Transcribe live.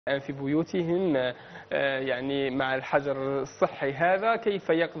في بيوتهم يعني مع الحجر الصحي هذا، كيف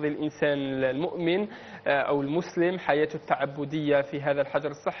يقضي الإنسان المؤمن أو المسلم حياته التعبدية في هذا الحجر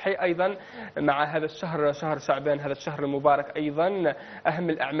الصحي. أيضا مع هذا الشهر، شهر شعبان، هذا الشهر المبارك، أيضا أهم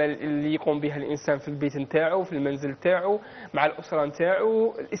الأعمال اللي يقوم بها الإنسان في البيت نتاعو، في المنزل نتاعو، مع الأسرة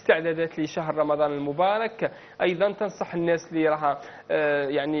نتاعو، الاستعدادات لشهر رمضان المبارك. أيضا تنصح الناس اللي راها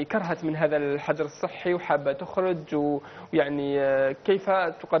يعني كرهت من هذا الحجر الصحي وحابة تخرج، ويعني كيف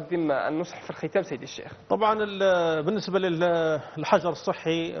تقدم النصح في الختام سيدي الشيخ؟ طبعا بالنسبة للحجر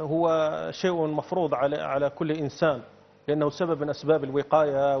الصحي هو شيء مفروض على كل إنسان، لأنه سبب من أسباب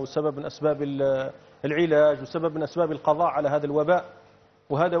الوقاية وسبب من أسباب العلاج وسبب من أسباب القضاء على هذا الوباء،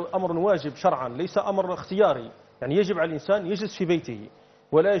 وهذا أمر واجب شرعا ليس أمر اختياري. يعني يجب على الإنسان يجلس في بيته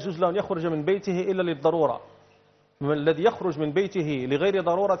ولا يجوز له أن يخرج من بيته إلا للضرورة. الذي يخرج من بيته لغير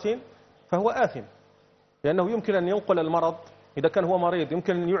ضرورة فهو آثم، لأنه يمكن أن ينقل المرض. إذا كان هو مريض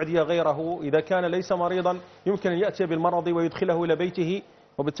يمكن أن يعدي غيره، إذا كان ليس مريضا يمكن أن يأتي بالمرض ويدخله إلى بيته،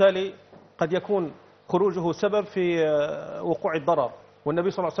 وبالتالي قد يكون خروجه سبب في وقوع الضرر.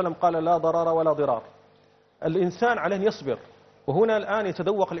 والنبي صلى الله عليه وسلم قال: لا ضرر ولا ضرار. الإنسان عليه أن يصبر، وهنا الآن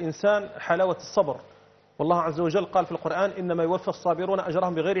يتذوق الإنسان حلاوة الصبر. والله عز وجل قال في القرآن: إنما يوفى الصابرون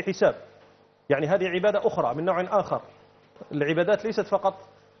أجرهم بغير حساب. يعني هذه عبادة أخرى من نوع آخر. العبادات ليست فقط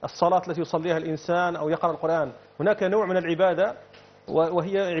الصلاة التي يصليها الإنسان أو يقرأ القرآن، هناك نوع من العبادة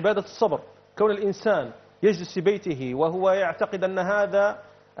وهي عبادة الصبر. كون الإنسان يجلس في بيته وهو يعتقد أن هذا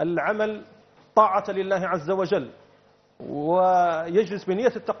العمل طاعة لله عز وجل، ويجلس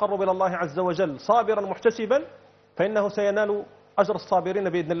بنية التقرب إلى الله عز وجل صابرا محتسبا، فإنه سينال أجر الصابرين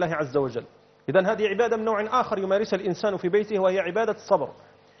بإذن الله عز وجل. إذن هذه عبادة من نوع آخر يمارسها الإنسان في بيته، وهي عبادة الصبر.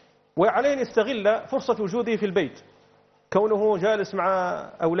 وعليه أن يستغل فرصة وجوده في البيت، كونه جالس مع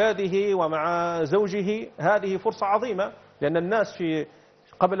أولاده ومع زوجه، هذه فرصة عظيمة. لأن الناس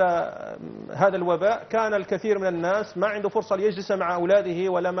قبل هذا الوباء كان الكثير من الناس ما عنده فرصة ليجلس مع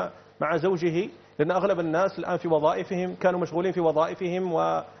أولاده ولا مع زوجه، لأن أغلب الناس الآن في وظائفهم، كانوا مشغولين في وظائفهم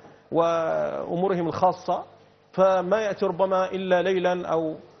وأمورهم الخاصة، فما يأتي ربما إلا ليلا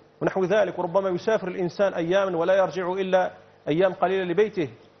أو ونحو ذلك، وربما يسافر الإنسان أياما ولا يرجع إلا أيام قليلة لبيته.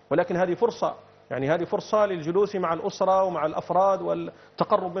 ولكن هذه فرصة، يعني هذه فرصة للجلوس مع الأسرة ومع الأفراد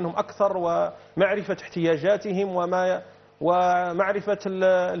والتقرب منهم أكثر، ومعرفة احتياجاتهم ومعرفة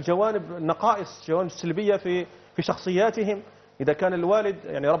الجوانب النقائص، الجوانب السلبية في شخصياتهم. إذا كان الوالد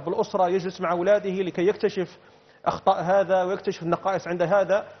يعني رب الأسرة يجلس مع أولاده لكي يكتشف أخطاء هذا ويكتشف النقائص عند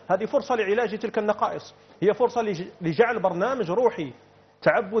هذا، هذه فرصة لعلاج تلك النقائص. هي فرصة لجعل برنامج روحي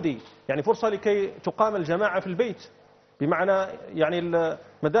تعبدي، يعني فرصة لكي تقام الجماعة في البيت. بمعنى يعني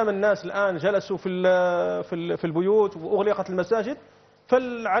ما دام الناس الآن جلسوا في البيوت وأغلقت المساجد،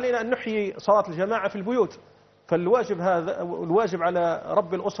 فعلينا أن نحيي صلاة الجماعة في البيوت. فالواجب هذا، الواجب على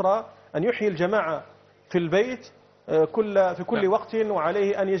رب الأسرة أن يحيي الجماعة في البيت في كل وقت،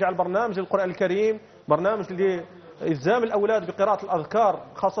 وعليه أن يجعل برنامج القرآن الكريم، برنامج لإلزام الأولاد بقراءة الأذكار،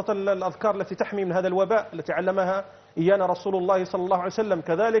 خاصة الأذكار التي تحمي من هذا الوباء التي علمها إيانا رسول الله صلى الله عليه وسلم.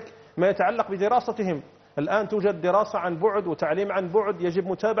 كذلك ما يتعلق بدراستهم، الآن توجد دراسة عن بعد وتعليم عن بعد، يجب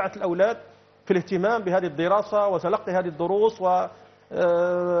متابعة الأولاد في الاهتمام بهذه الدراسة وتلقي هذه الدروس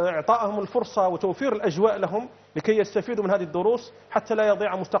وإعطائهم الفرصة وتوفير الأجواء لهم لكي يستفيدوا من هذه الدروس، حتى لا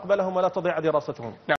يضيع مستقبلهم ولا تضيع دراستهم.